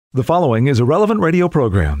The following is a relevant radio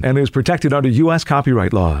program and is protected under U.S.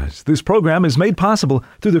 copyright laws. This program is made possible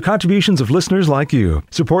through the contributions of listeners like you.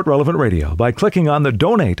 Support Relevant Radio by clicking on the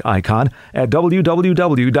donate icon at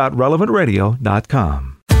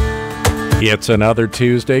www.relevantradio.com. It's another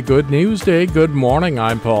Tuesday Good News Day. Good morning.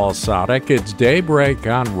 I'm Paul Sadek. It's Daybreak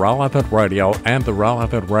on Relevant Radio and the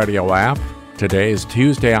Relevant Radio app. Today is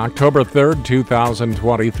Tuesday, October 3rd,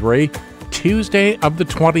 2023. Tuesday of the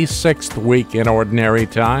 26th week in Ordinary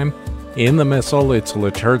Time. In the Missal, it's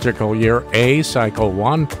liturgical year A, cycle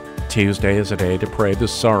 1. Tuesday is a day to pray the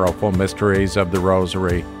sorrowful mysteries of the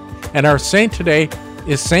Rosary. And our saint today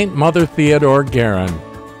is Saint Mother Theodore Guerin.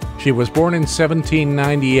 She was born in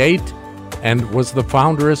 1798 and was the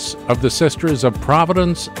foundress of the Sisters of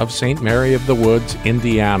Providence of St. Mary of the Woods,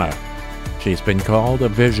 Indiana. She's been called a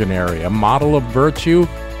visionary, a model of virtue,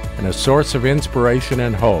 and a source of inspiration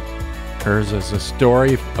and hope. Hers is a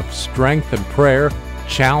story of strength and prayer,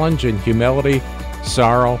 challenge and humility,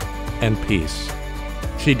 sorrow and peace.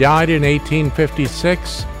 She died in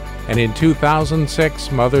 1856, and in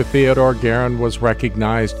 2006, Mother Theodore Guerin was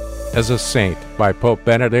recognized as a saint by Pope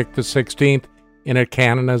Benedict XVI in a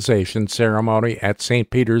canonization ceremony at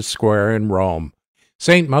St. Peter's Square in Rome.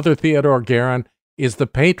 Saint Mother Theodore Guerin is the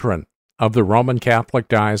patron of the Roman Catholic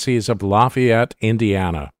Diocese of Lafayette,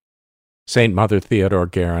 Indiana. Saint Mother Theodore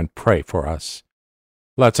Guerin, pray for us.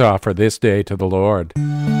 Let's offer this day to the Lord.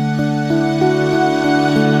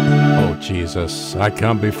 Oh Jesus, I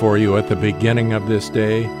come before you at the beginning of this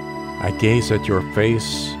day. I gaze at your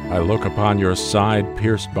face. I look upon your side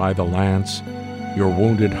pierced by the lance. Your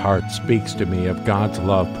wounded heart speaks to me of God's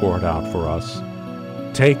love poured out for us.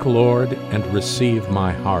 Take, Lord, and receive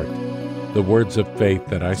my heart, the words of faith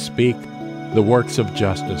that I speak, the works of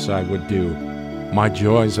justice I would do, my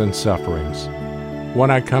joys and sufferings.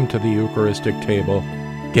 When I come to the Eucharistic table,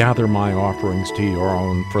 gather my offerings to your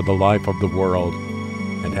own for the life of the world,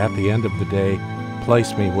 and at the end of the day,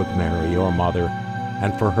 place me with Mary, your mother,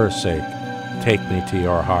 and for her sake, take me to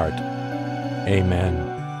your heart. Amen.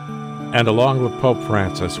 And along with Pope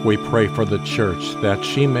Francis, we pray for the Church that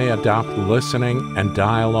she may adopt listening and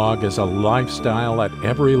dialogue as a lifestyle at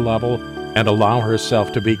every level and allow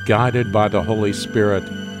herself to be guided by the Holy Spirit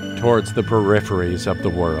towards the peripheries of the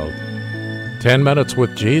world. 10 Minutes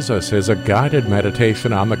with Jesus is a guided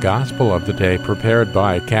meditation on the gospel of the day prepared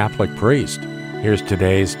by a Catholic priest. Here's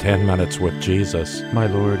today's 10 Minutes with Jesus. My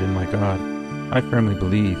Lord and my God, I firmly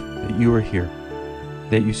believe that you are here,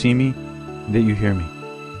 that you see me, that you hear me.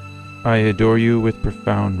 I adore you with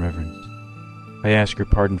profound reverence. I ask your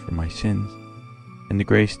pardon for my sins and the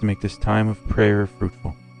grace to make this time of prayer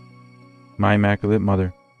fruitful. My Immaculate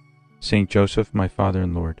Mother, Saint Joseph, my Father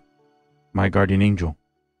and Lord, my guardian angel,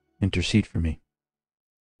 intercede for me.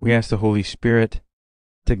 We ask the Holy Spirit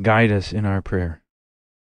to guide us in our prayer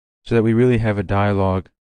so that we really have a dialogue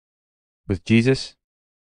with Jesus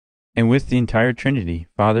and with the entire Trinity,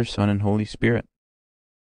 Father, Son, and Holy Spirit.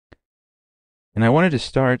 And I wanted to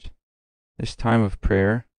start this time of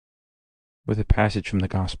prayer with a passage from the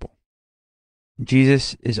Gospel.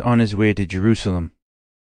 Jesus is on his way to Jerusalem,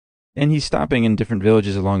 and he's stopping in different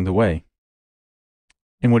villages along the way.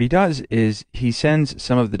 And what he does is he sends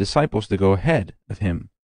some of the disciples to go ahead of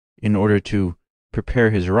him in order to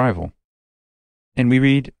prepare his arrival. And we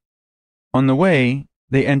read, on the way,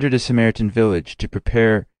 they entered a Samaritan village to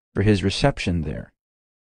prepare for his reception there.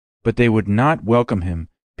 But they would not welcome him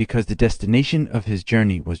because the destination of his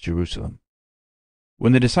journey was Jerusalem.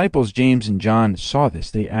 When the disciples James and John saw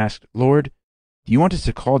this, they asked, Lord, do you want us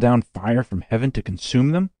to call down fire from heaven to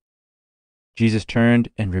consume them? Jesus turned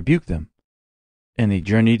and rebuked them, and they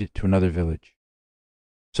journeyed to another village.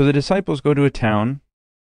 So the disciples go to a town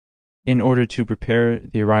in order to prepare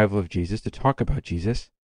the arrival of Jesus, to talk about Jesus,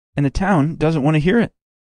 and the town doesn't want to hear it.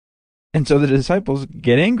 And so the disciples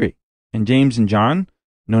get angry, and James and John,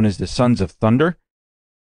 known as the sons of thunder,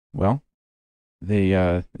 well,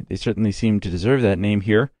 they certainly seem to deserve that name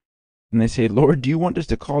here, and they say, Lord, do you want us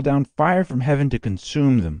to call down fire from heaven to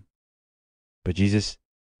consume them? But Jesus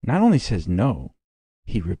not only says no,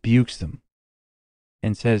 he rebukes them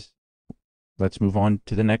and says, let's move on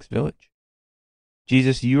to the next village.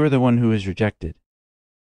 Jesus, you are the one who is rejected,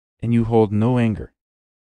 and you hold no anger.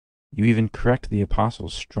 You even correct the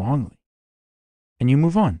apostles strongly, and you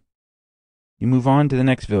move on. You move on to the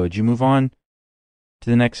next village. You move on to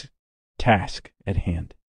the next task at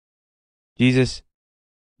hand. Jesus,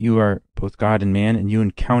 you are both God and man, and you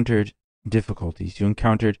encountered difficulties. You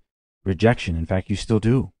encountered rejection. In fact, you still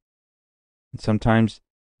do. And sometimes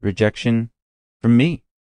rejection from me.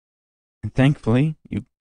 And thankfully,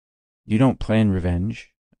 you don't plan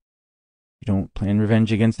revenge. You don't plan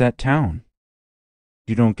revenge against that town.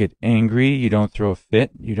 You don't get angry. You don't throw a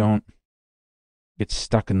fit. You don't get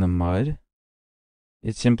stuck in the mud.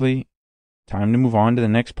 It's simply time to move on to the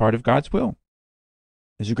next part of God's will.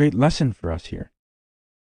 There's a great lesson for us here.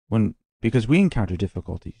 Because we encounter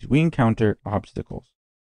difficulties, we encounter obstacles,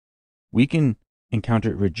 we can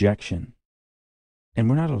encounter rejection. And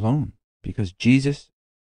we're not alone, because Jesus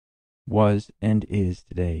was and is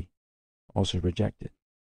today also rejected.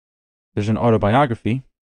 There's an autobiography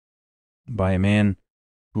by a man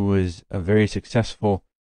who was a very successful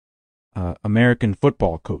American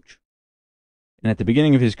football coach. And at the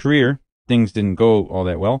beginning of his career, things didn't go all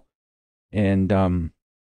that well. And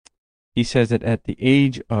he says that at the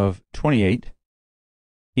age of 28,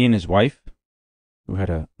 he and his wife, who had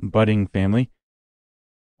a budding family,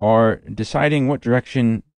 are deciding what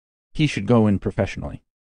direction he should go in professionally.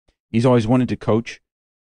 He's always wanted to coach,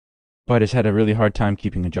 but has had a really hard time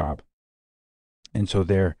keeping a job. And so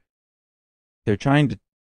they're trying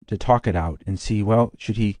to talk it out and see, well,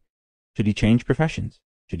 should he change professions?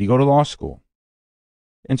 Should he go to law school?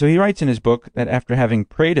 And so he writes in his book that after having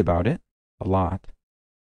prayed about it a lot,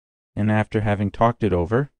 and after having talked it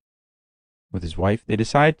over with his wife, they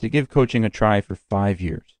decide to give coaching a try for 5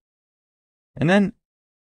 years. And then,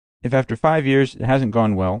 if after 5 years it hasn't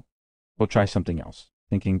gone well, we'll try something else,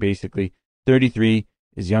 thinking basically 33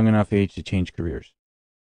 is young enough age to change careers.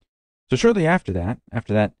 So shortly after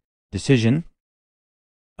that decision,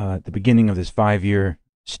 at the beginning of this 5-year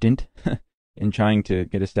stint in trying to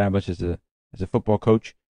get established as a football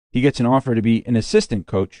coach, he gets an offer to be an assistant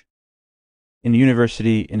coach in a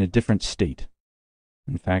university in a different state.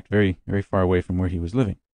 In fact, very, very far away from where he was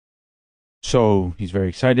living. So he's very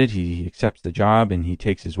excited. He accepts the job, and he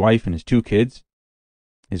takes his wife and his 2 kids.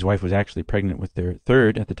 His wife was actually pregnant with their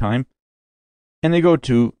 3rd at the time. And they go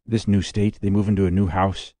to this new state. They move into a new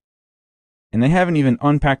house. And they haven't even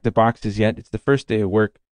unpacked the boxes yet. It's the first day of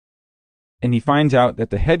work. And he finds out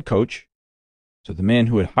that the head coach, so the man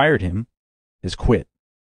who had hired him, has quit.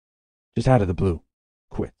 Just out of the blue.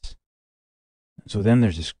 Quits. So then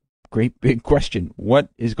there's this great big question. What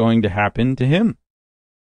is going to happen to him?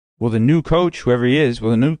 Will the new coach, whoever he is, will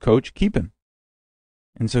the new coach keep him?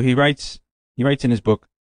 And so he writes in his book,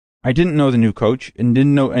 I didn't know the new coach and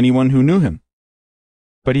didn't know anyone who knew him.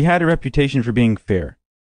 But he had a reputation for being fair.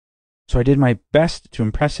 So I did my best to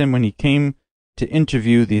impress him when he came to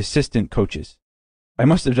interview the assistant coaches. I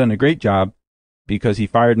must have done a great job because he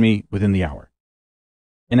fired me within the hour.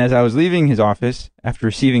 And as I was leaving his office, after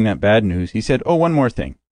receiving that bad news, he said, oh, one more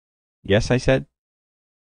thing. Yes, I said.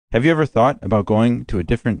 Have you ever thought about going to a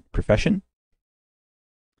different profession?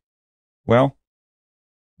 Well,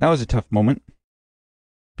 that was a tough moment,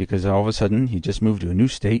 because all of a sudden he just moved to a new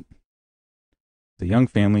state, with a young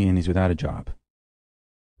family, and he's without a job.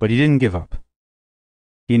 But he didn't give up.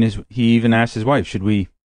 He even asked his wife, should we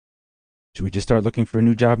just start looking for a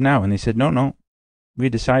new job now? And they said, no. We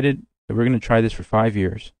had decided that we're going to try this for 5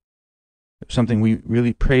 years. It was something we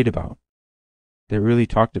really prayed about, that we really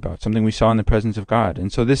talked about, something we saw in the presence of God.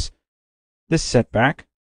 And so this setback,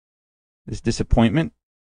 this disappointment,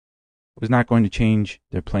 was not going to change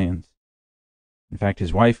their plans. In fact,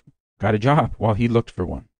 his wife got a job while he looked for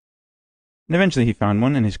one. And eventually he found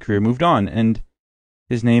one, and his career moved on. And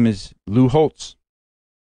his name is Lou Holtz.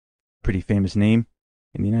 Pretty famous name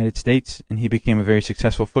in the United States. And he became a very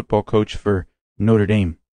successful football coach for Notre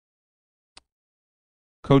Dame.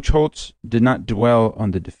 Coach Holtz did not dwell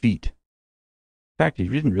on the defeat. In fact, he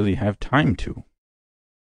didn't really have time to.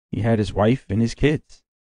 He had his wife and his kids.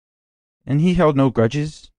 And he held no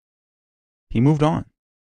grudges. He moved on.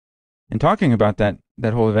 And talking about that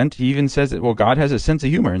whole event, he even says that, well, God has a sense of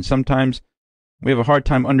humor, and sometimes we have a hard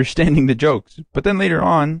time understanding the jokes. But then later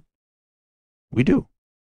on, we do.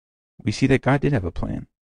 We see that God did have a plan.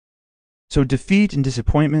 So defeat and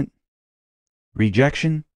disappointment,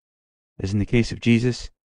 rejection, as in the case of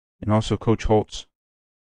Jesus, and also Coach Holtz,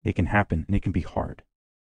 it can happen, and it can be hard.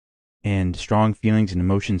 And strong feelings and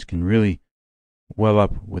emotions can really well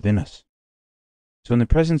up within us. So in the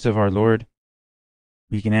presence of our Lord,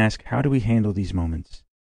 we can ask, how do we handle these moments?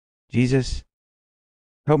 Jesus,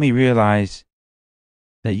 help me realize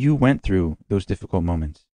that you went through those difficult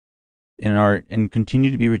moments and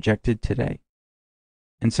continue to be rejected today.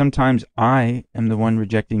 And sometimes I am the one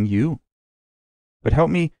rejecting you. But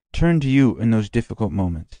help me turn to you in those difficult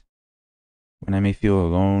moments, when I may feel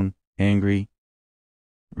alone, angry,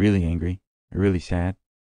 or really sad.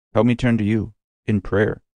 Help me turn to you in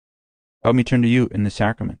prayer. Help me turn to you in the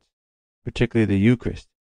sacraments, particularly the Eucharist,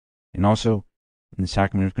 and also in the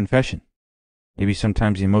sacrament of confession. Maybe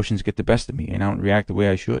sometimes the emotions get the best of me and I don't react the way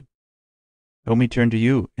I should. Help me turn to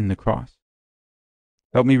you in the cross.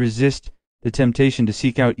 Help me resist the temptation to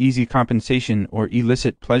seek out easy compensation or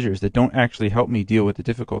illicit pleasures that don't actually help me deal with the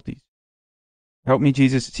difficulties. Help me,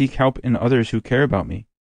 Jesus, seek help in others who care about me,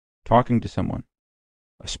 talking to someone,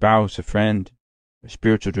 a spouse, a friend, a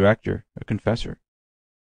spiritual director, a confessor.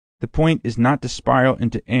 The point is not to spiral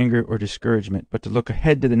into anger or discouragement, but to look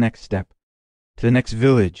ahead to the next step, to the next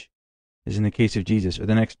village, as in the case of Jesus, or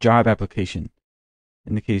the next job application,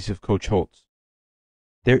 in the case of Coach Holtz.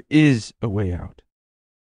 There is a way out.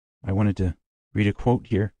 I wanted to read a quote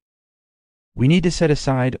here. We need to set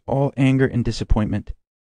aside all anger and disappointment,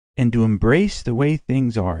 and to embrace the way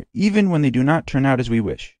things are, even when they do not turn out as we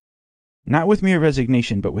wish, not with mere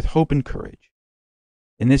resignation, but with hope and courage.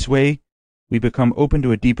 In this way, we become open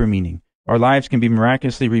to a deeper meaning. Our lives can be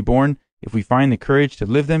miraculously reborn if we find the courage to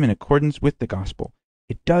live them in accordance with the gospel.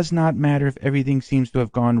 It does not matter if everything seems to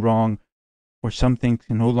have gone wrong or some things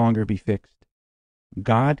can no longer be fixed.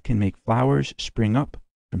 God can make flowers spring up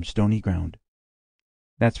from stony ground.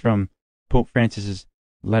 That's from Pope Francis's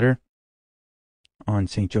letter on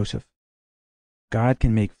St. Joseph. God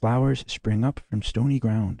can make flowers spring up from stony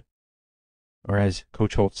ground. Or as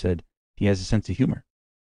Coach Holtz said, he has a sense of humor,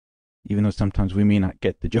 even though sometimes we may not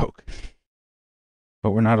get the joke.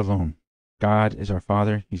 But we're not alone. God is our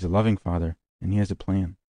Father. He's a loving Father, and He has a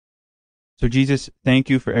plan. So Jesus, thank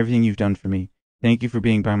you for everything you've done for me. Thank you for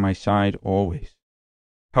being by my side always.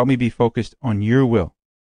 Help me be focused on your will,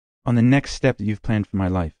 on the next step that you've planned for my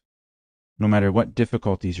life, no matter what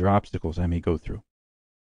difficulties or obstacles I may go through.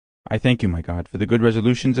 I thank you, my God, for the good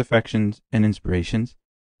resolutions, affections, and inspirations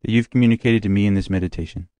that you've communicated to me in this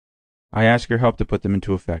meditation. I ask your help to put them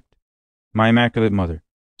into effect. My Immaculate Mother,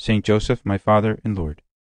 Saint Joseph, my Father and Lord,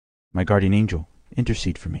 my guardian angel,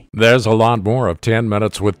 intercede for me. There's a lot more of 10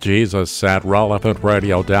 Minutes with Jesus at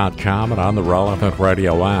relevantradio.com and on the Relevant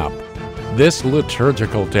Radio app. This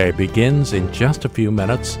liturgical day begins in just a few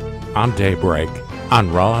minutes on Daybreak,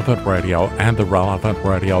 on Relevant Radio and the Relevant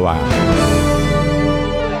Radio app.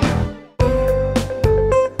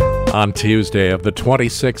 On Tuesday of the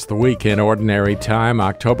 26th week in Ordinary Time,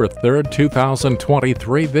 October 3rd,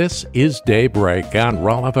 2023, this is Daybreak on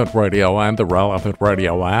Relevant Radio and the Relevant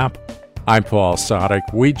Radio app. I'm Paul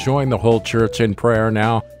Sadek. We join the whole church in prayer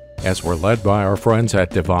now as we're led by our friends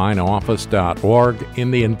at divineoffice.org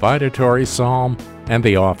in the invitatory psalm and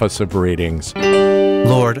the office of readings.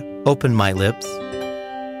 Lord, open my lips,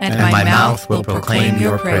 and my mouth will proclaim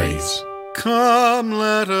your praise. Come,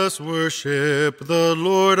 let us worship the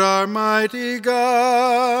Lord our mighty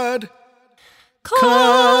God.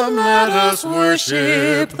 Come, let us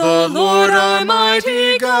worship the Lord our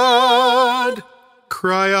mighty God.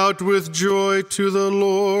 Cry out with joy to the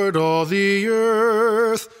Lord, all the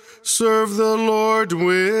earth. Serve the Lord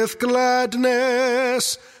with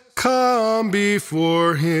gladness. Come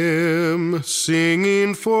before Him,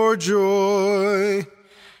 singing for joy.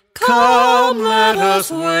 Come, let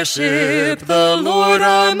us worship the Lord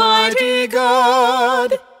our mighty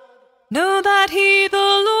God. Know that He, the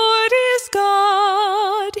Lord, is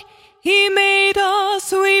God. He made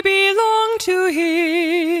us, we belong to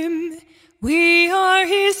Him. We are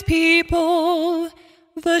His people,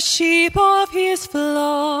 the sheep of His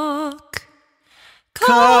flock.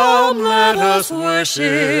 Come, let us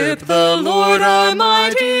worship the Lord our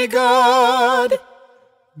mighty God.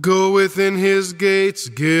 Go within His gates,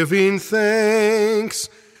 giving thanks.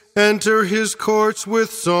 Enter His courts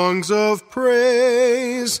with songs of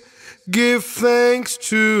praise. Give thanks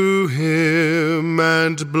to Him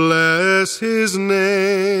and bless His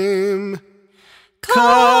name.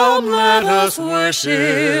 Come, let us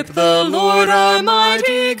worship the Lord our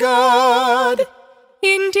mighty God.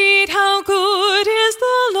 Indeed, how good is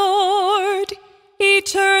the Lord,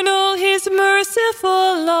 eternal His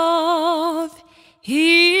merciful love.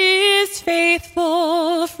 He is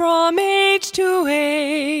faithful from age to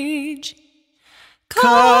age.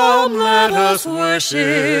 Come, let us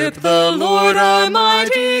worship the Lord our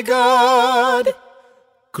mighty God.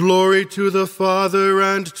 Glory to the Father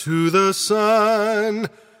and to the Son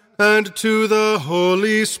and to the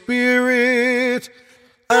Holy Spirit,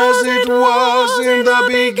 as it was in the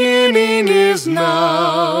beginning, is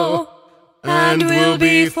now, and will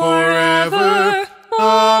be forever.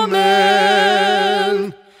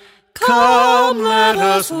 Amen. Come, let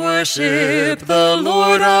us worship the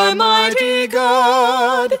Lord our mighty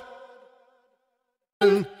God.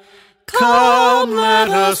 Come, let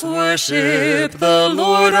us worship the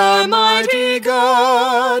Lord our mighty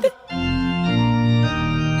God.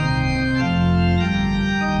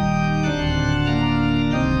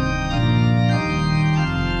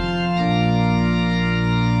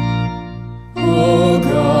 O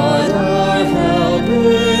God, our help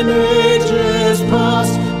in ages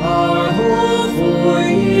past, our hope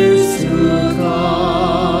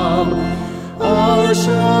our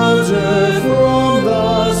shelter from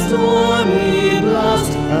the stormy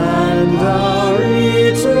blast, and our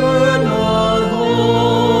eternal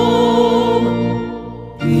home.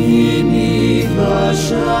 Beneath the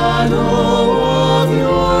shadow of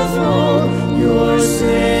your throne, your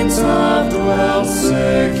saints have dwelt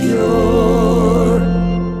secure.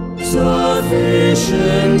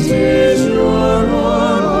 Sufficient is your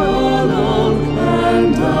arm alone,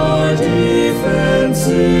 and our defense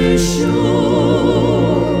is sure.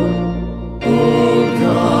 O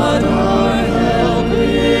God, our help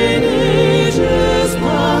in ages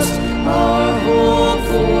past, our hope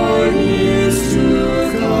for years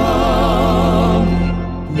to come.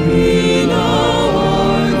 Be now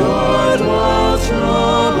our guard while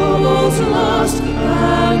troubles last,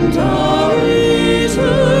 and our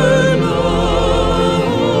eternal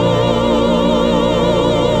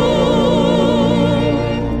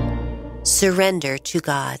home. Surrender to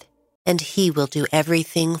God, and He will do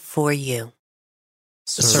everything for you.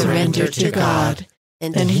 Surrender to God,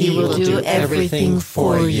 and He will do everything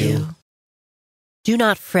for you. Do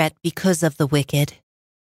not fret because of the wicked.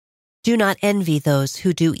 Do not envy those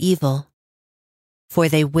who do evil, for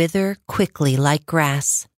they wither quickly like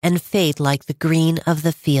grass and fade like the green of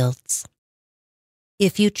the fields.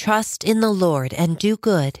 If you trust in the Lord and do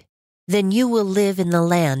good, then you will live in the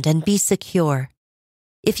land and be secure.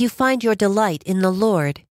 If you find your delight in the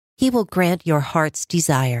Lord, He will grant your heart's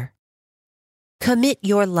desire. Commit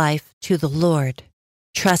your life to the Lord.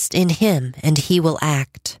 Trust in Him, and He will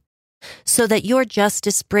act, so that your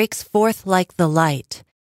justice breaks forth like the light,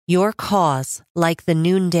 your cause like the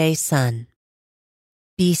noonday sun.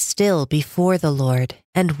 Be still before the Lord,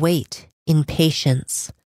 and wait in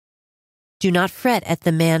patience. Do not fret at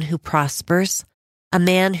the man who prospers, a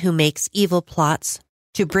man who makes evil plots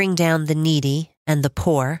to bring down the needy and the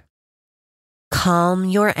poor. Calm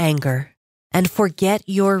your anger and forget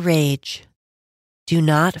your rage. Do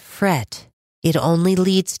not fret, it only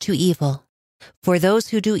leads to evil. For those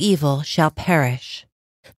who do evil shall perish.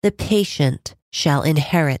 The patient shall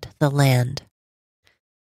inherit the land.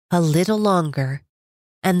 A little longer,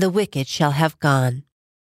 and the wicked shall have gone.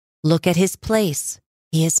 Look at his place,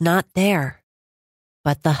 he is not there.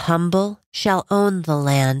 But the humble shall own the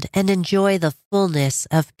land and enjoy the fullness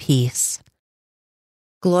of peace.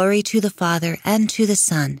 Glory to the Father, and to the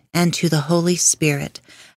Son, and to the Holy Spirit,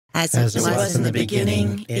 as it was in the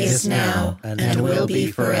beginning, is now, and will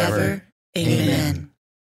be forever. Amen.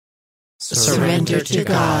 Surrender to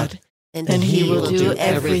God, and He will do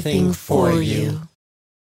everything for you.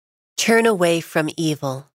 Turn away from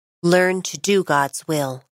evil. Learn to do God's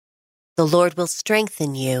will. The Lord will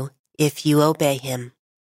strengthen you if you obey Him.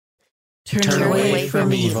 Turn away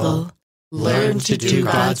from evil. Learn to do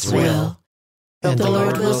God's will. The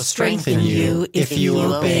Lord will strengthen you if you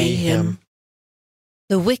obey Him.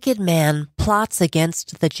 The wicked man plots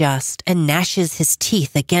against the just and gnashes his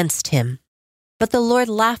teeth against him. But the Lord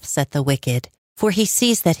laughs at the wicked, for He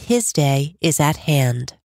sees that his day is at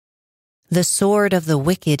hand. The sword of the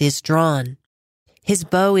wicked is drawn. His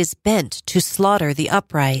bow is bent to slaughter the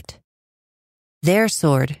upright. Their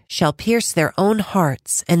sword shall pierce their own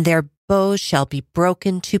hearts, and their bows shall be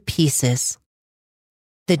broken to pieces.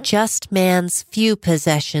 The just man's few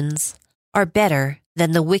possessions are better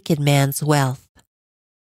than the wicked man's wealth.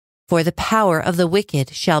 For the power of the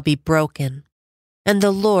wicked shall be broken, and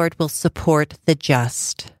the Lord will support the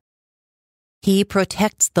just. He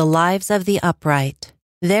protects the lives of the upright.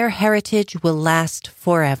 Their heritage will last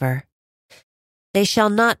forever. They shall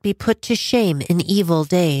not be put to shame in evil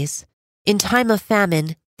days. In time of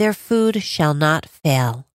famine, their food shall not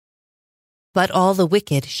fail. But all the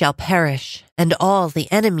wicked shall perish, and all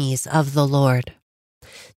the enemies of the Lord.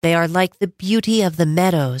 They are like the beauty of the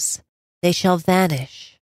meadows. They shall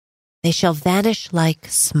vanish. They shall vanish like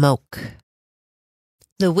smoke.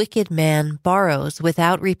 The wicked man borrows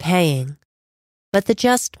without repaying, but the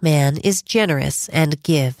just man is generous and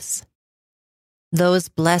gives. Those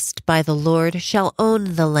blessed by the Lord shall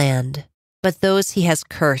own the land, but those He has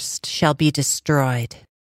cursed shall be destroyed.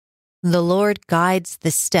 The Lord guides the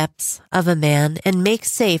steps of a man and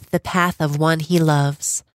makes safe the path of one he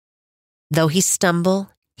loves. Though he stumble,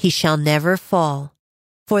 he shall never fall,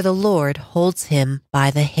 for the Lord holds him by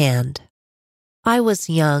the hand. I was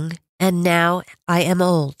young, and now I am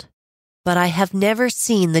old, but I have never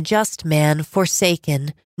seen the just man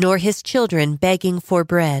forsaken, nor his children begging for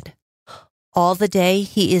bread. All the day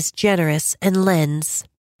he is generous and lends,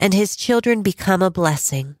 and his children become a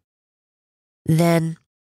blessing. Then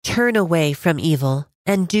turn away from evil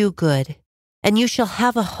and do good, and you shall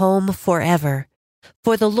have a home forever.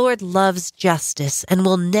 For the Lord loves justice and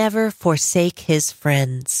will never forsake His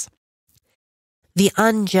friends. The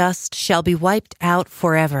unjust shall be wiped out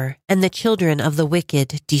forever, and the children of the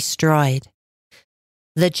wicked destroyed.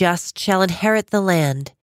 The just shall inherit the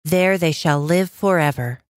land, there they shall live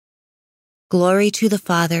forever. Glory to the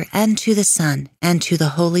Father, and to the Son, and to the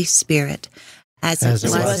Holy Spirit, as it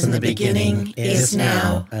was in the beginning, is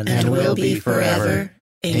now, and will be forever.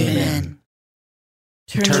 Amen.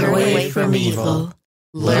 Turn away from evil,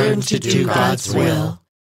 learn to do God's will,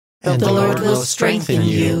 and the Lord will strengthen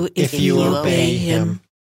you if you obey Him.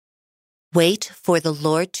 Wait for the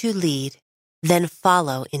Lord to lead, then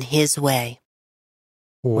follow in His way.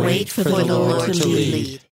 Wait for the Lord to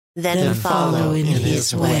lead, then follow in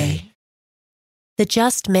His way. The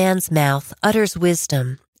just man's mouth utters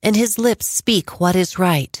wisdom, and his lips speak what is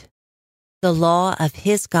right. The law of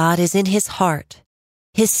his God is in his heart.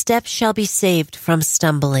 His steps shall be saved from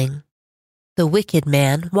stumbling. The wicked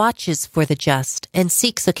man watches for the just and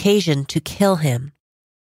seeks occasion to kill him.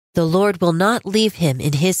 The Lord will not leave him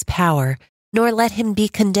in his power, nor let him be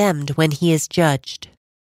condemned when he is judged.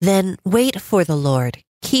 Then wait for the Lord,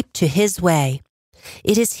 keep to his way.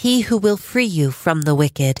 It is he who will free you from the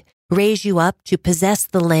wicked, raise you up to possess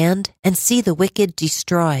the land, and see the wicked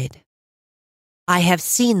destroyed. I have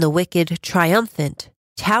seen the wicked triumphant,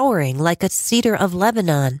 towering like a cedar of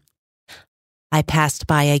Lebanon. I passed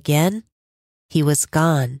by again. He was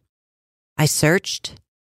gone. I searched.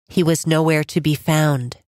 He was nowhere to be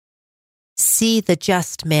found. See the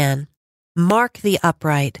just man. Mark the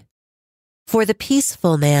upright. For the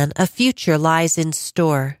peaceful man a future lies in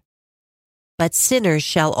store. But sinners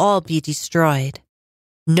shall all be destroyed.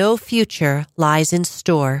 No future lies in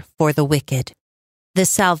store for the wicked. The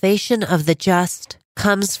salvation of the just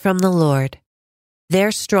comes from the Lord,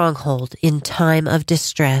 their stronghold in time of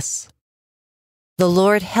distress. The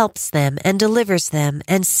Lord helps them and delivers them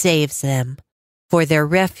and saves them, for their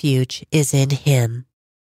refuge is in Him.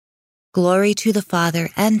 Glory to the Father,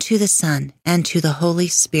 and to the Son, and to the Holy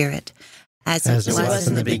Spirit, as it was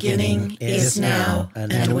in the beginning, is now,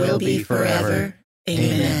 and will be forever.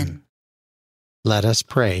 Amen. Let us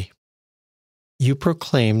pray. You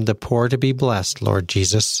proclaimed the poor to be blessed, Lord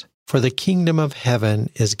Jesus, for the kingdom of heaven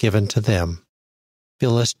is given to them.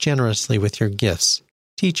 Fill us generously with your gifts.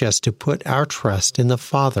 Teach us to put our trust in the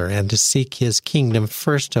Father and to seek His kingdom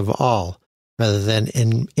first of all, rather than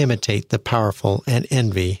imitate the powerful and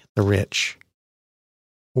envy the rich.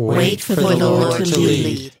 Wait for the Lord to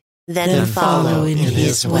lead, then follow in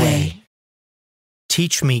His way.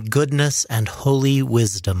 Teach me goodness and holy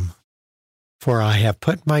wisdom, for I have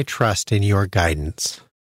put my trust in your guidance.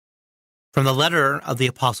 From the letter of the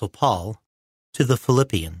Apostle Paul to the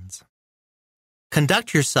Philippians.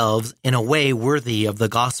 Conduct yourselves in a way worthy of the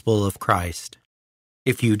gospel of Christ.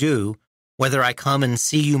 If you do, whether I come and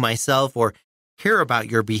see you myself or hear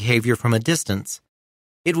about your behavior from a distance,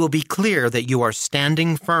 it will be clear that you are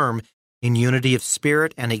standing firm in unity of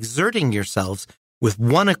spirit and exerting yourselves with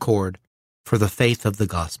one accord for the faith of the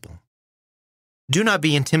gospel. Do not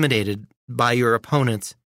be intimidated by your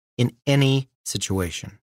opponents in any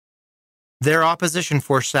situation. Their opposition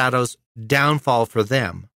foreshadows downfall for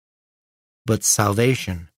them, but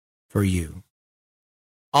salvation for you.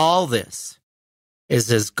 All this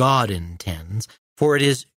is as God intends, for it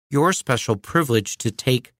is your special privilege to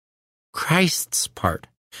take Christ's part,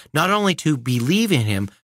 not only to believe in Him,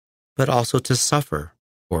 but also to suffer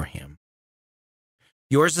for Him.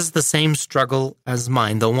 Yours is the same struggle as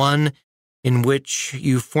mine, the one in which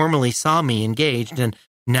you formerly saw me engaged and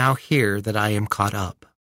now hear that I am caught up.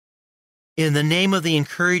 In the name of the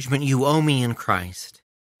encouragement you owe me in Christ,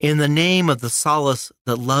 in the name of the solace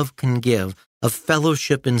that love can give, of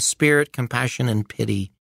fellowship in spirit, compassion, and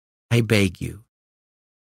pity, I beg you,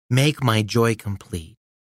 make my joy complete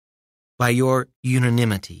by your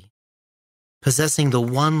unanimity, possessing the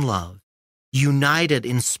one love, united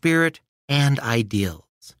in spirit and ideals.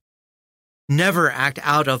 Never act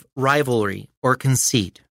out of rivalry or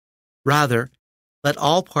conceit. Rather, let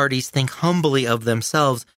all parties think humbly of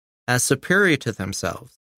themselves as superior to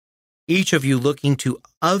themselves, each of you looking to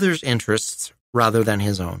others' interests rather than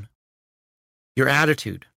his own. Your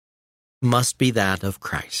attitude must be that of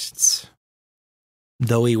Christ's.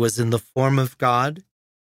 Though he was in the form of God,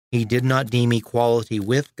 he did not deem equality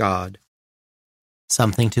with God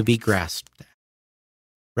something to be grasped at.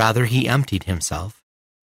 Rather, he emptied himself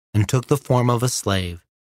and took the form of a slave,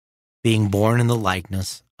 being born in the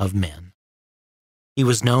likeness of men. He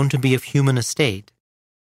was known to be of human estate,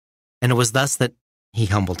 and it was thus that he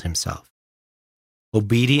humbled himself,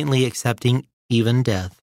 obediently accepting even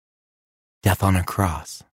death on a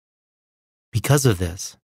cross. Because of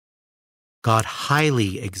this, God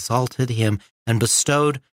highly exalted him and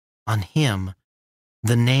bestowed on him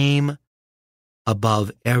the name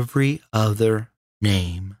above every other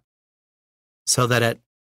name, so that at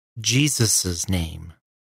Jesus' name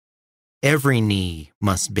every knee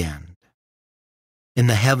must bend, in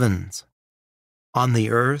the heavens, on the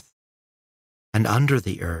earth, and under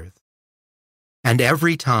the earth, and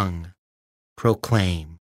every tongue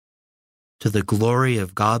proclaim to the glory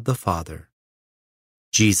of God the Father,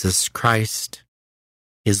 Jesus Christ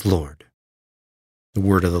is Lord. The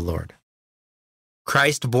word of the Lord.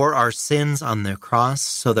 Christ bore our sins on the cross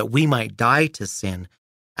so that we might die to sin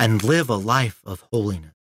and live a life of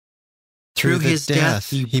holiness. Through his death,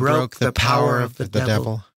 he broke the power of the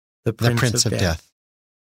devil, the prince of death.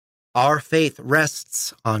 Our faith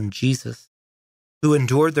rests on Jesus, who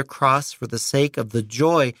endured the cross for the sake of the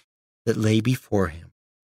joy that lay before him.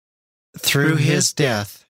 Through his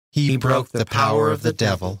death, he broke the power of the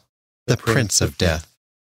devil, the prince of death.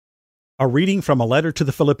 A reading from a letter to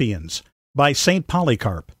the Philippians by St.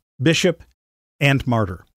 Polycarp, bishop and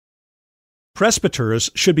martyr.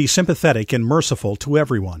 Presbyters should be sympathetic and merciful to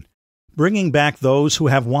everyone, bringing back those who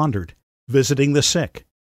have wandered, visiting the sick.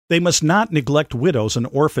 They must not neglect widows and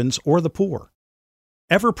orphans or the poor,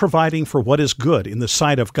 ever providing for what is good in the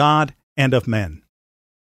sight of God and of men.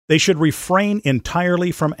 They should refrain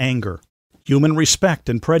entirely from anger, human respect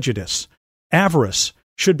and prejudice. Avarice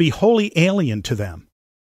should be wholly alien to them.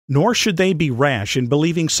 Nor should they be rash in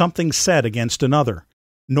believing something said against another,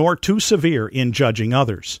 nor too severe in judging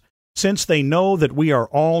others, since they know that we are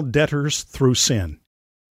all debtors through sin.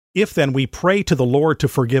 If then we pray to the Lord to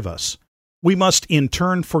forgive us, we must in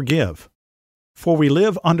turn forgive. For we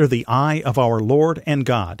live under the eye of our Lord and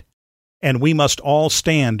God, and we must all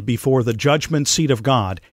stand before the judgment seat of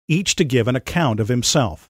God, each to give an account of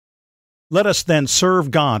himself. Let us then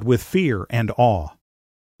serve God with fear and awe.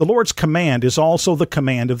 The Lord's command is also the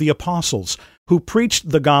command of the apostles, who preached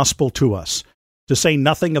the gospel to us, to say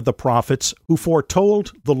nothing of the prophets who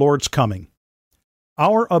foretold the Lord's coming.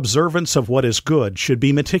 Our observance of what is good should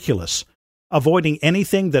be meticulous, avoiding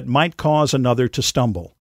anything that might cause another to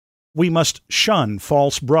stumble. We must shun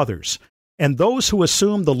false brothers, and those who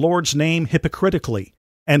assume the Lord's name hypocritically,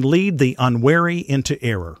 and lead the unwary into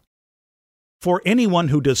error. For anyone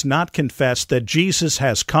who does not confess that Jesus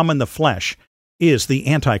has come in the flesh is the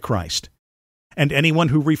Antichrist, and anyone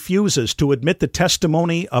who refuses to admit the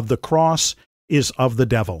testimony of the cross is of the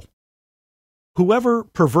devil. Whoever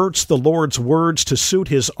perverts the Lord's words to suit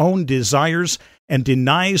his own desires and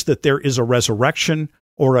denies that there is a resurrection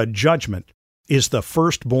or a judgment is the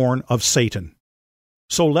firstborn of Satan.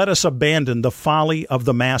 So let us abandon the folly of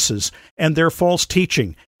the masses and their false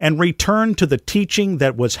teaching and return to the teaching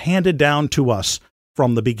that was handed down to us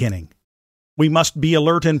from the beginning. We must be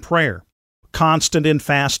alert in prayer, constant in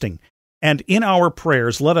fasting, and in our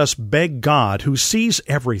prayers let us beg God, who sees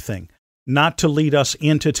everything, not to lead us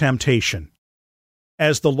into temptation.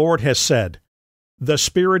 As the Lord has said, "The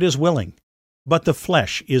spirit is willing, but the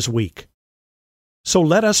flesh is weak." So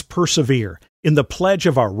let us persevere in the pledge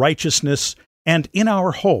of our righteousness and in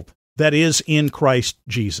our hope that is in Christ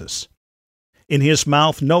Jesus. In his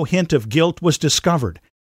mouth no hint of guilt was discovered.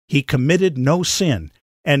 He committed no sin,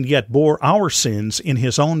 and yet bore our sins in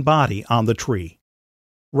his own body on the tree.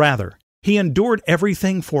 Rather, he endured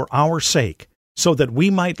everything for our sake, so that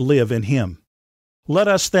we might live in him. Let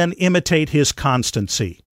us then imitate his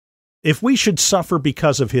constancy. If we should suffer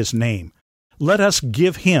because of his name, let us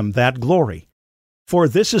give him that glory. For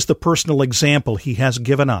this is the personal example he has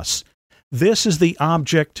given us. This is the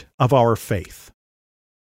object of our faith.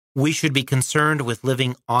 We should be concerned with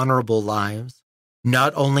living honorable lives,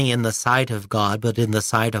 not only in the sight of God, but in the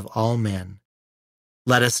sight of all men.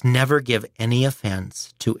 Let us never give any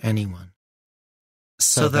offense to anyone,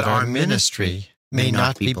 so that our ministry may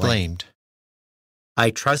not be blamed.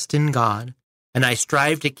 I trust in God, and I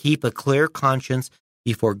strive to keep a clear conscience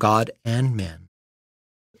before God and men,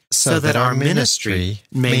 so that our ministry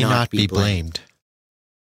may not be blamed.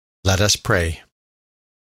 Let us pray.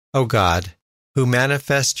 O God, who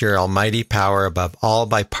manifest your almighty power above all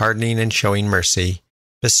by pardoning and showing mercy,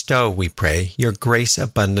 bestow, we pray, your grace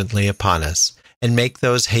abundantly upon us, and make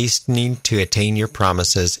those hastening to attain your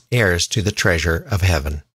promises heirs to the treasure of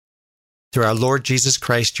heaven. Through our Lord Jesus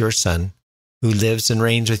Christ, your Son, who lives and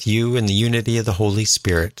reigns with you in the unity of the Holy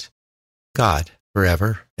Spirit, God,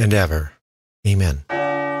 forever and ever. Amen.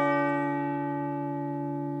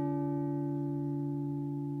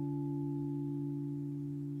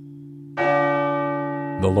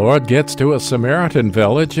 The Lord gets to a Samaritan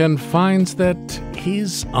village and finds that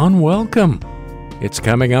he's unwelcome. It's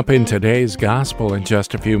coming up in today's Gospel in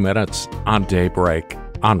just a few minutes on Daybreak,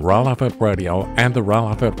 on Relevant Radio and the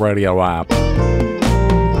Relevant Radio app.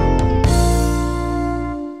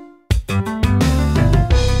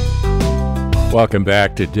 Welcome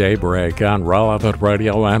back to Daybreak on Relevant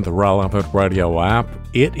Radio and the Relevant Radio app.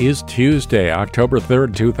 It is Tuesday, October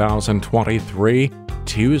 3rd, 2023,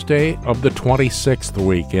 Tuesday of the 26th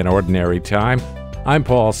week in Ordinary Time. I'm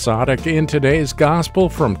Paul Sadek. In today's Gospel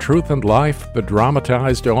from Truth and Life, the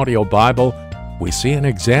dramatized audio Bible, we see an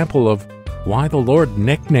example of why the Lord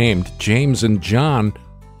nicknamed James and John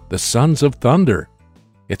the sons of thunder.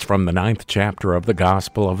 It's from the 9th chapter of the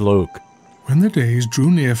Gospel of Luke. When the days drew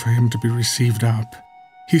near for him to be received up,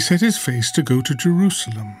 he set his face to go to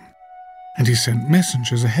Jerusalem. And he sent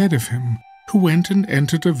messengers ahead of him, who went and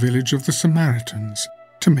entered a village of the Samaritans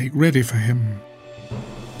to make ready for him.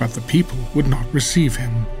 But the people would not receive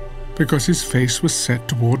him, because his face was set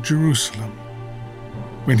toward Jerusalem.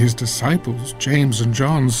 When his disciples, James and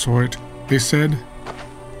John, saw it, they said,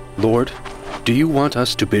 "Lord, do you want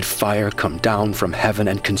us to bid fire come down from heaven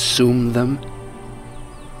and consume them?"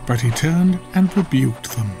 But he turned and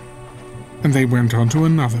rebuked them, and they went on to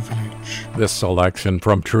another village. This selection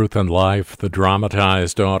from Truth and Life, the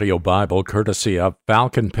dramatized audio Bible courtesy of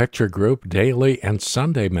Falcon Picture Group, daily and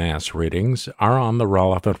Sunday Mass readings are on the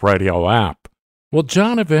Relevant Radio app. Well,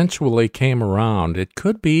 John eventually came around. It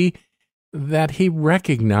could be that he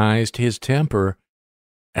recognized his temper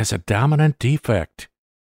as a dominant defect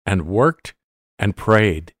and worked and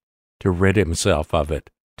prayed to rid himself of it.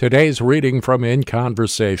 Today's reading from In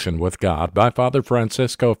Conversation with God by Father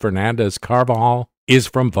Francisco Fernandez Carvajal is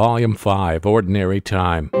from Volume 5, Ordinary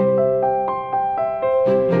Time.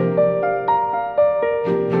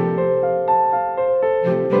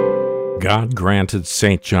 God granted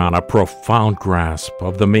St. John a profound grasp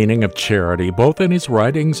of the meaning of charity, both in his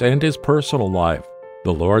writings and his personal life.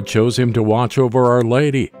 The Lord chose him to watch over Our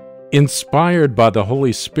Lady. Inspired by the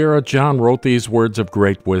Holy Spirit, John wrote these words of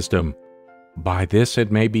great wisdom. By this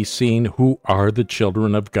it may be seen who are the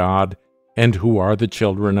children of God and who are the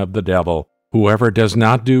children of the devil. Whoever does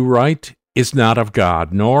not do right is not of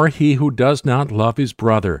God, nor he who does not love his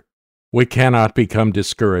brother. We cannot become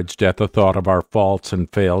discouraged at the thought of our faults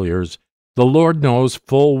and failures. The Lord knows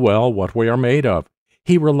full well what we are made of.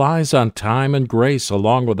 He relies on time and grace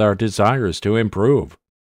along with our desires to improve.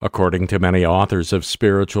 According to many authors of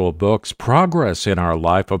spiritual books, progress in our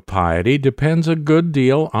life of piety depends a good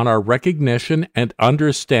deal on our recognition and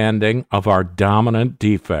understanding of our dominant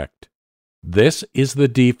defect. This is the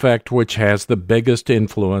defect which has the biggest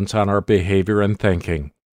influence on our behavior and thinking.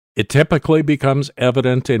 It typically becomes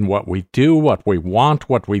evident in what we do, what we want,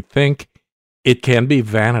 what we think. It can be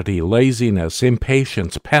vanity, laziness,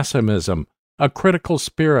 impatience, pessimism, a critical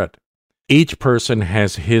spirit. Each person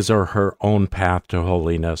has his or her own path to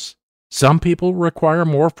holiness. Some people require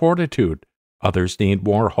more fortitude. Others need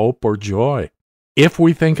more hope or joy. If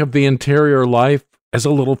we think of the interior life as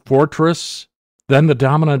a little fortress, then the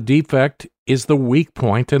dominant defect is the weak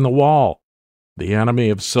point in the wall. The enemy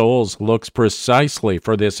of souls looks precisely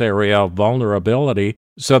for this area of vulnerability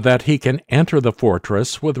so that he can enter the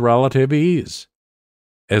fortress with relative ease.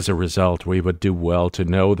 As a result, we would do well to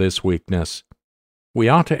know this weakness. We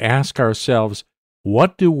ought to ask ourselves,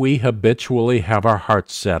 what do we habitually have our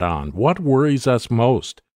hearts set on? What worries us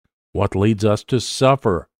most? What leads us to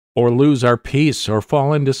suffer, or lose our peace, or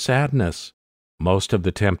fall into sadness? Most of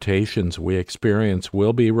the temptations we experience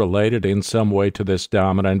will be related in some way to this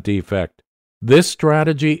dominant defect. This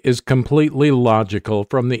strategy is completely logical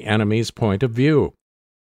from the enemy's point of view.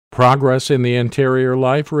 Progress in the interior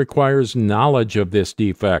life requires knowledge of this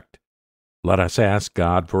defect. Let us ask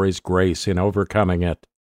God for His grace in overcoming it.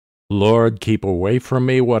 Lord, keep away from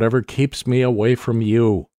me whatever keeps me away from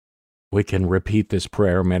you. We can repeat this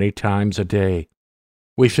prayer many times a day.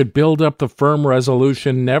 We should build up the firm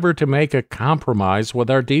resolution never to make a compromise with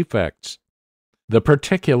our defects. The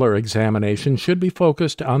particular examination should be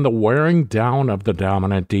focused on the wearing down of the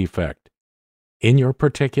dominant defect. In your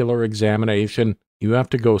particular examination, you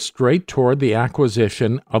have to go straight toward the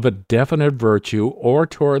acquisition of a definite virtue or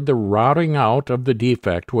toward the rooting out of the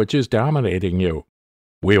defect which is dominating you.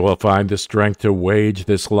 We will find the strength to wage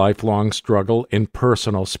this lifelong struggle in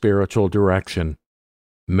personal spiritual direction.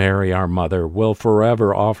 Mary, our Mother, will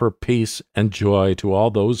forever offer peace and joy to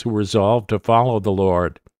all those who resolve to follow the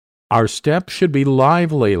Lord. Our steps should be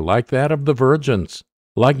lively like that of the virgins.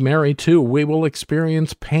 Like Mary, too, we will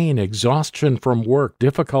experience pain, exhaustion from work,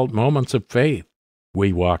 difficult moments of faith.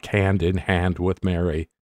 We walk hand in hand with Mary,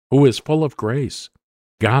 who is full of grace.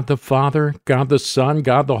 God the Father, God the Son,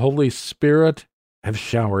 God the Holy Spirit have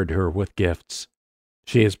showered her with gifts.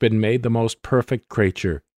 She has been made the most perfect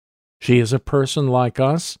creature. She is a person like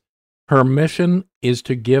us. Her mission is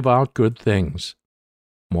to give out good things.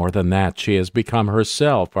 More than that, she has become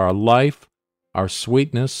herself our life, our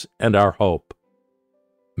sweetness, and our hope.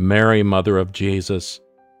 Mary, Mother of Jesus,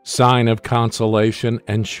 sign of consolation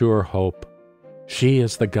and sure hope. She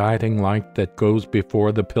is the guiding light that goes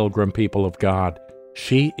before the pilgrim people of God.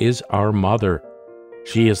 She is our mother.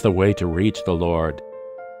 She is the way to reach the Lord.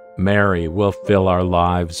 Mary will fill our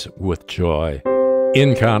lives with joy.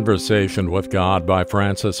 In Conversation with God by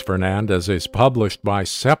Francis Fernandez is published by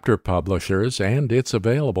Scepter Publishers, and it's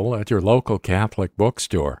available at your local Catholic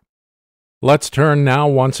bookstore. Let's turn now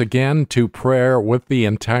once again to prayer with the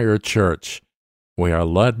entire Church. We are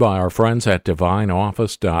led by our friends at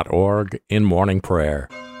divineoffice.org in morning prayer.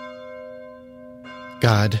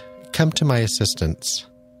 God, come to my assistance.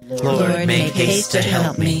 Lord, make haste to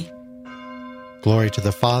help me. Glory to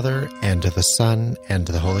the Father, and to the Son, and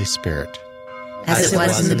to the Holy Spirit. As it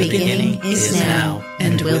was in the beginning, is now,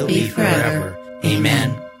 and will be forever.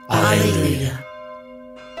 Amen. Alleluia.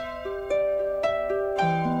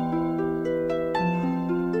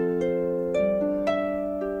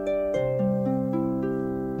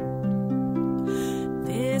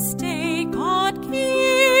 This day God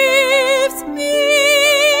gives me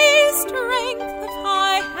strength of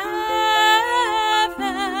high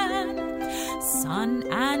heaven, sun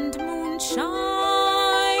and moon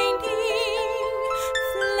shining,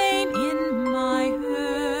 flame in my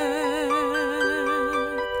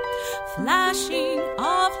earth, flashing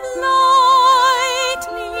of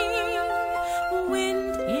lightning,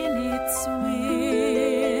 wind in its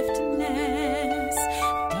swiftness,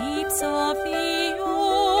 deeps of the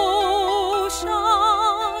ocean,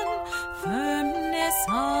 firmness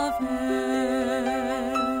of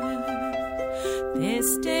earth.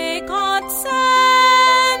 This day God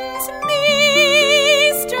sends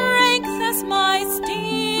me strength as my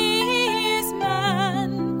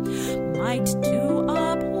steersman, might to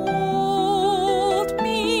uphold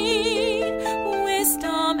me,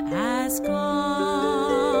 wisdom as guide.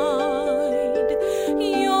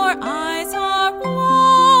 Your eyes are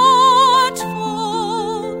watchful,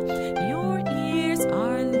 your ears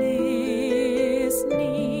are listening,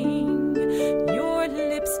 your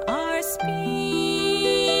lips are speaking,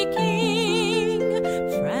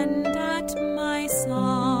 friend at my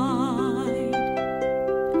side.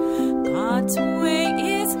 God's way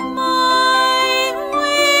is my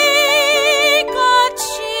way, God's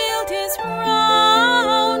shield is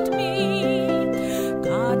round me,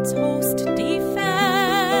 God's host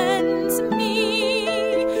defends me,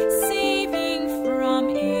 saving from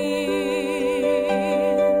ill.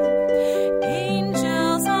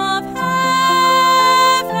 Angels of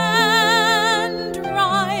heaven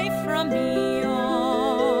drive from me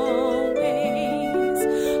always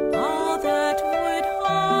all that would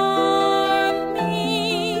harm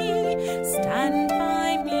me, stand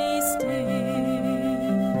by me still.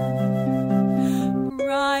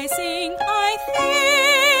 Rising, I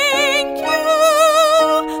thank you,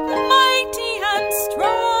 mighty and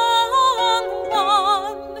strong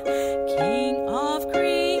one, King of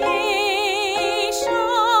creation,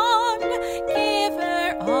 giver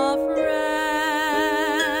of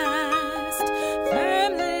rest,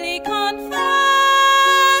 firmly confessing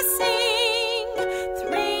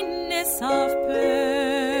threeness of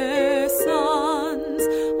persons,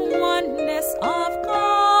 oneness of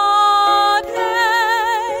Godhead,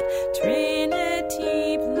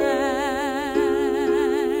 Trinity blessed,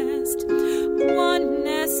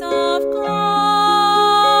 oneness of Godhead,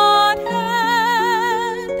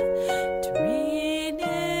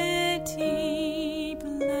 Trinity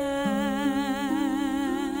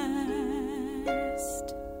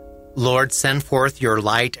blessed. Lord, send forth your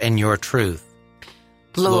light and your truth.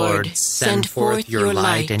 Lord, send forth your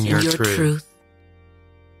light and your truth.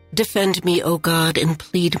 Defend me, O God, and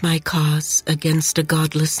plead my cause against a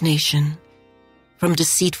godless nation. From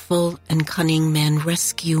deceitful and cunning men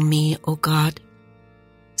rescue me, O God.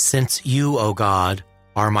 Since you, O God,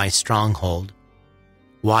 are my stronghold,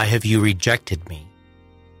 why have you rejected me?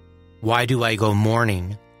 Why do I go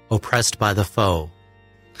mourning, oppressed by the foe?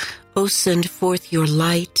 O send forth your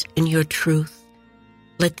light and your truth.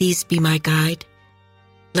 Let these be my guide.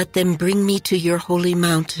 Let them bring me to your holy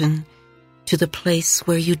mountain, to the place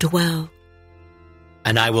where you dwell.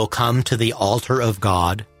 And I will come to the altar of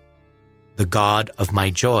God, the God of my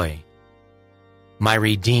joy. My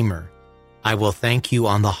Redeemer, I will thank you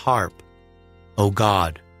on the harp, O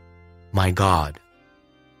God, my God.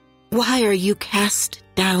 Why are you cast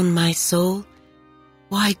down, my soul?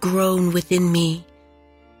 Why groan within me?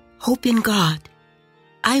 Hope in God.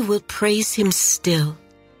 I will praise him still,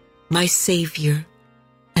 my Savior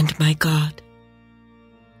and my God.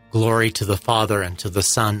 Glory to the Father, and to the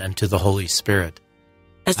Son, and to the Holy Spirit.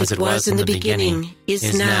 As it was in the beginning,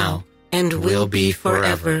 is now, and will be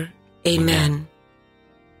forever. Amen.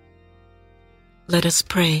 Let us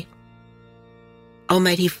pray.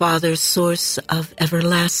 Almighty Father, source of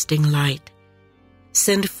everlasting light,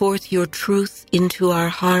 send forth your truth into our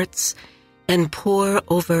hearts and pour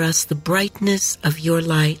over us the brightness of your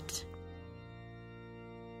light.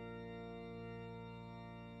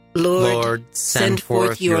 Lord, send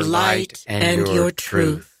forth your light and your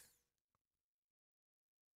truth.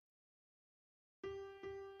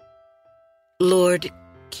 Lord,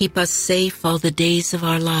 keep us safe all the days of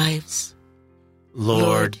our lives.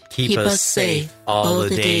 Lord, keep us safe all the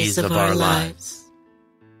days of our lives.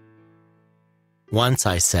 Once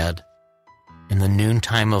I said, in the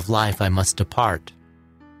noontime of life I must depart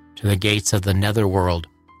to the gates of the netherworld,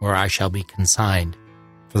 where I shall be consigned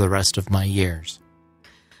for the rest of my years.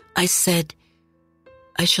 I said,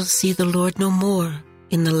 I shall see the Lord no more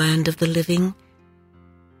in the land of the living.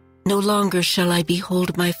 No longer shall I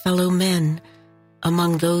behold my fellow men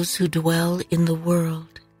among those who dwell in the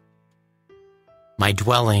world. My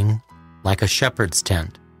dwelling, like a shepherd's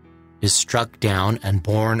tent, is struck down and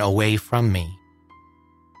borne away from me.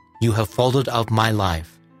 You have folded up my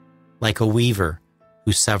life, like a weaver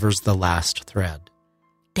who severs the last thread.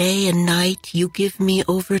 Day and night you give me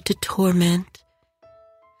over to torment.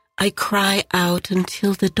 I cry out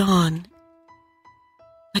until the dawn.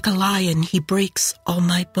 Like a lion, he breaks all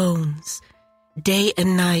my bones. Day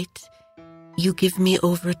and night, you give me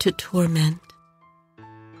over to torment.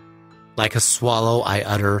 Like a swallow, I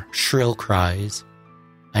utter shrill cries.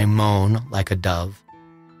 I moan like a dove.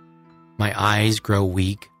 My eyes grow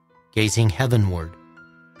weak, gazing heavenward.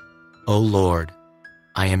 O Lord,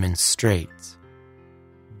 I am in straits.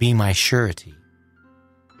 Be my surety.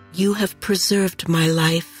 You have preserved my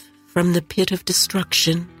life from the pit of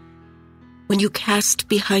destruction, when you cast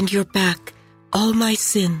behind your back all my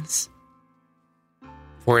sins.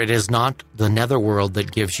 For it is not the netherworld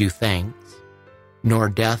that gives you thanks, nor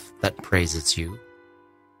death that praises you.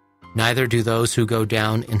 Neither do those who go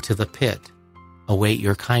down into the pit await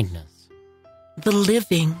your kindness. The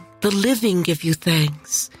living give you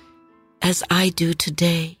thanks, as I do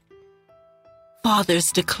today.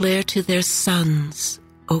 Fathers declare to their sons,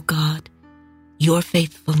 O God, your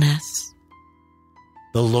faithfulness.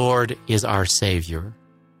 The Lord is our Savior.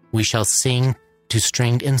 We shall sing to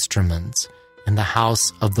stringed instruments in the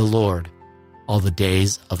house of the Lord all the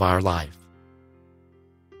days of our life.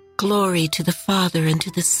 Glory to the Father, and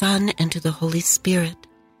to the Son, and to the Holy Spirit,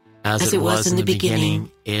 as it was in the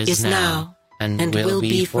beginning, is now, and will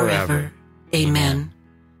be forever. Amen.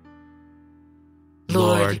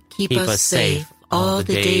 Lord, keep us safe all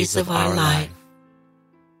the days of our life.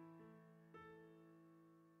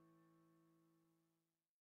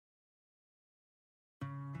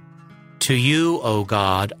 To you, O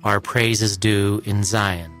God, our praise is due in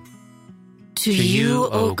Zion. To you,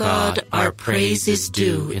 O God, our praise is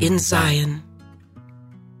due in Zion.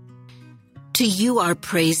 To you our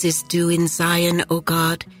praise is due in Zion, O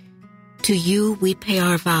God. To you we pay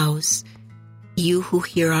our vows, you who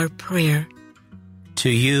hear our prayer.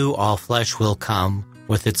 To you all flesh will come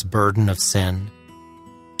with its burden of sin.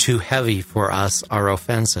 Too heavy for us are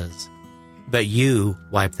offenses, but you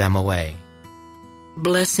wipe them away.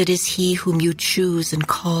 Blessed is he whom you choose and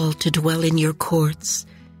call to dwell in your courts.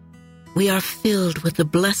 We are filled with the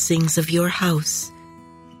blessings of your house,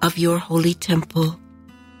 of your holy temple.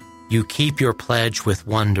 You keep your pledge with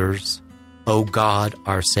wonders, O God,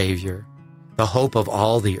 our Savior, the hope of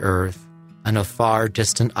all the earth and of far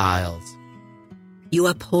distant isles. You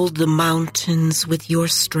uphold the mountains with your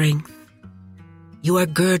strength. You are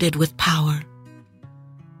girded with power.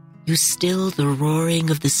 You still the roaring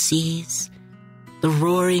of the seas, the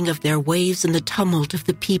roaring of their waves and the tumult of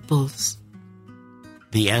the peoples.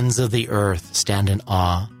 The ends of the earth stand in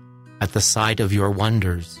awe at the sight of your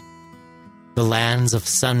wonders. The lands of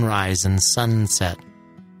sunrise and sunset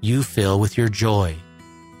you fill with your joy.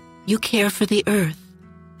 You care for the earth.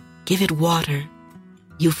 Give it water.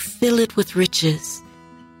 You fill it with riches.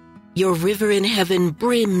 Your river in heaven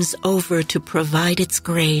brims over to provide its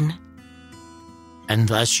grain. And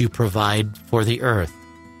thus you provide for the earth.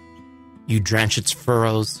 You drench its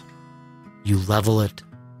furrows. You level it,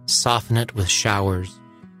 soften it with showers.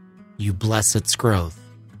 You bless its growth.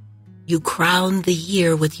 You crown the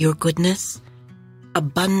year with your goodness.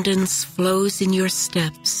 Abundance flows in your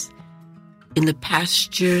steps. In the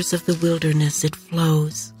pastures of the wilderness it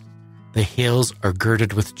flows. The hills are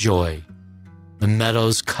girded with joy, the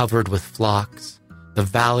meadows covered with flocks, the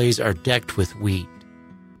valleys are decked with wheat.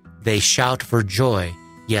 They shout for joy,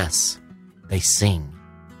 yes, they sing.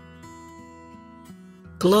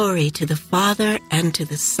 Glory to the Father, and to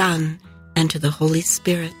the Son, and to the Holy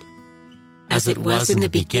Spirit, as it was in the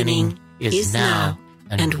beginning, is now,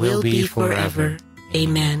 and will be forever.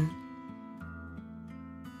 Amen.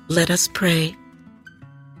 Let us pray.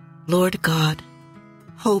 Lord God,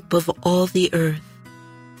 hope of all the earth,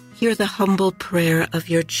 hear the humble prayer of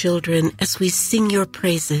your children as we sing your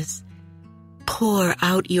praises. Pour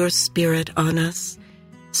out your Spirit on us,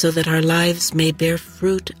 so that our lives may bear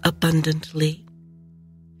fruit abundantly.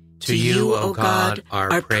 To you, O God,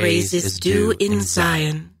 our praise is due in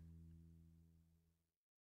Zion.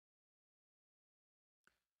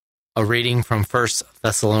 A reading from 1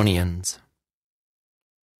 Thessalonians.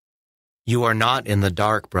 You are not in the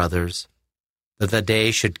dark, brothers, that the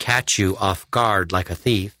day should catch you off guard like a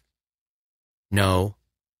thief. No,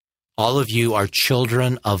 all of you are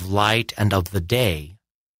children of light and of the day.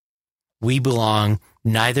 We belong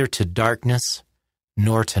neither to darkness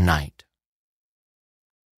nor to night.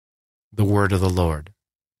 The word of the Lord.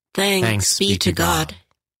 Thanks be to God.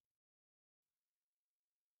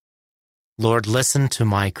 Lord, listen to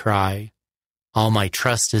my cry. All my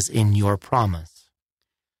trust is in your promise.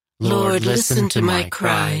 Lord, listen to my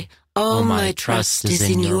cry. All my trust is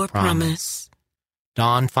in your promise.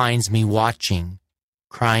 Dawn finds me watching,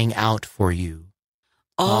 crying out for you.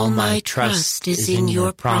 All my trust is in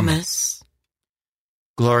your promise.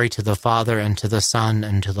 Glory to the Father, and to the Son,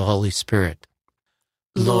 and to the Holy Spirit.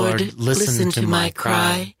 Lord, listen to my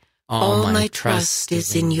cry. All my trust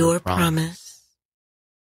is in your promise.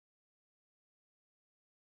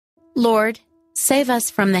 Lord, save us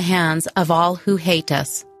from the hands of all who hate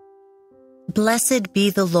us. Blessed be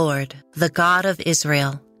the Lord, the God of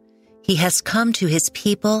Israel. He has come to his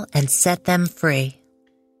people and set them free.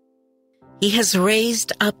 He has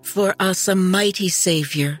raised up for us a mighty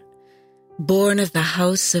Savior, born of the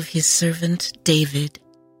house of his servant David.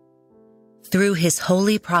 Through his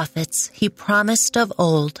holy prophets, he promised of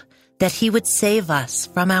old that he would save us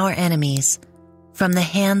from our enemies, from the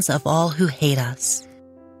hands of all who hate us.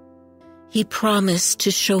 He promised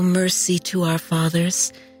to show mercy to our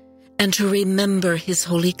fathers and to remember his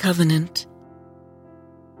holy covenant.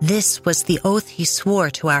 This was the oath he swore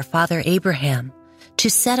to our father Abraham, to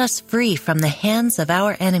set us free from the hands of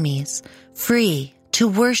our enemies, free to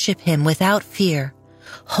worship him without fear,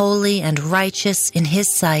 holy and righteous in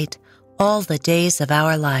his sight all the days of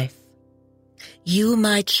our life. You,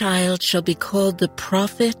 my child, shall be called the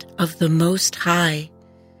prophet of the Most High,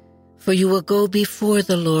 for you will go before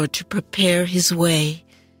the Lord to prepare his way,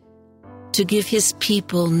 to give his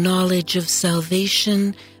people knowledge of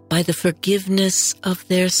salvation by the forgiveness of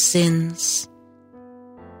their sins.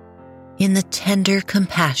 In the tender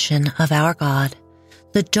compassion of our God,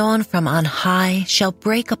 the dawn from on high shall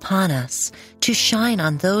break upon us to shine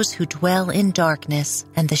on those who dwell in darkness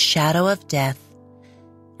and the shadow of death,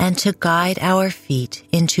 and to guide our feet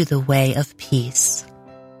into the way of peace.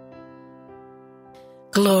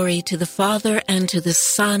 Glory to the Father, and to the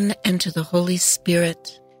Son, and to the Holy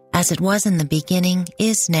Spirit. As it was in the beginning,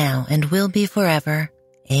 is now, and will be forever.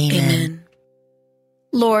 Amen. Amen.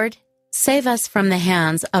 Lord, save us from the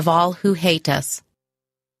hands of all who hate us.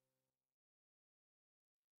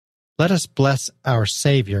 Let us bless our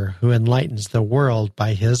Savior, who enlightens the world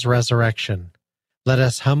by his resurrection. Let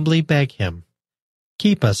us humbly beg him.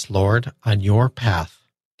 Keep us, Lord, on your path.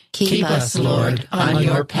 Keep us, Lord, on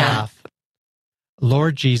your path.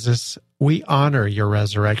 Lord Jesus, we honor your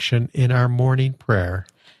resurrection in our morning prayer.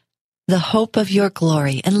 The hope of your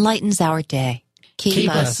glory enlightens our day. Keep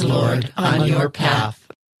us, Lord, on your path.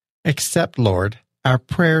 Accept, Lord, our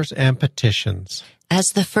prayers and petitions.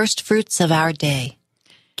 As the first fruits of our day.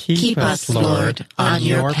 Keep us, Lord, on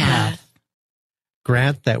your path.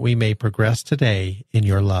 Grant that we may progress today in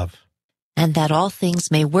your love. And that all things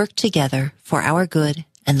may work together for our good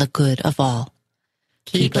and the good of all.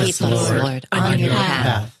 Keep us, Lord, on your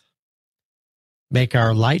path. Make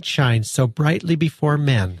our light shine so brightly before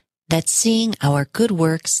men, that seeing our good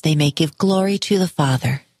works they may give glory to the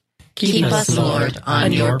Father. Keep us, Lord,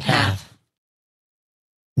 on your path.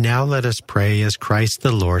 Now let us pray as Christ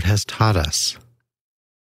the Lord has taught us.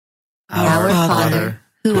 Our Father,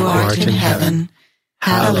 who art in heaven,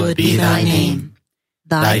 hallowed be thy name.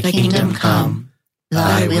 Thy kingdom come,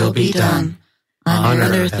 thy will be done, on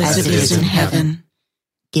earth as it is in heaven.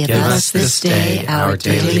 Give us this day our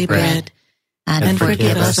daily bread, and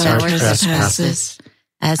forgive us our trespasses,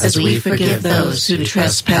 as we forgive those who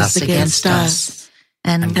trespass against us.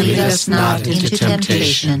 And lead us not into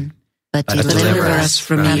temptation, but deliver us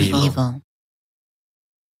from evil.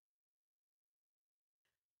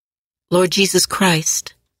 Lord Jesus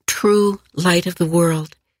Christ, true light of the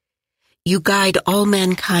world, you guide all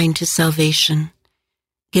mankind to salvation.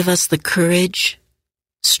 Give us the courage,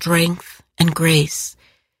 strength, and grace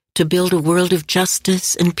to build a world of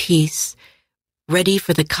justice and peace, ready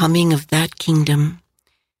for the coming of that kingdom.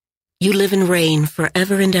 You live and reign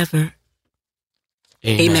forever and ever.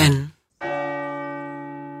 Amen.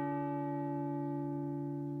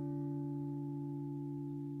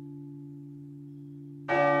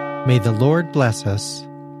 May the Lord bless us,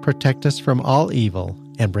 protect us from all evil,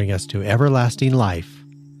 and bring us to everlasting life.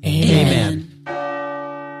 Amen.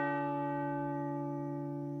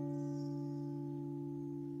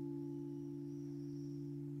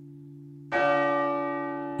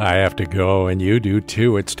 I have to go, and you do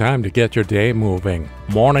too. It's time to get your day moving.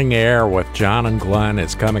 Morning Air with John and Glenn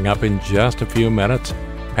is coming up in just a few minutes.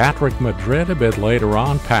 Patrick Madrid a bit later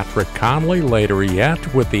on. Patrick Conley later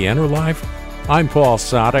yet with The Inner Life. I'm Paul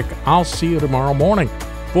Sadek. I'll see you tomorrow morning,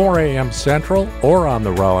 4 a.m. Central, or on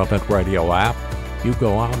the Relevant Radio app. You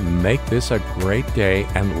go out and make this a great day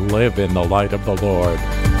and live in the light of the Lord.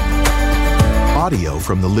 Audio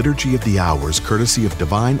from the Liturgy of the Hours, courtesy of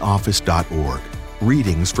DivineOffice.org.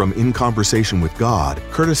 Readings from In Conversation with God,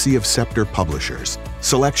 courtesy of Scepter Publishers.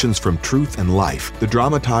 Selections from Truth and Life, the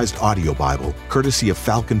dramatized audio Bible, courtesy of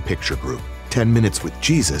Falcon Picture Group. 10 Minutes with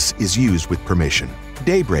Jesus is used with permission.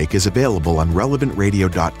 Daybreak is available on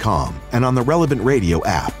RelevantRadio.com and on the Relevant Radio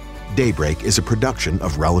app. Daybreak is a production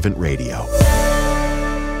of Relevant Radio.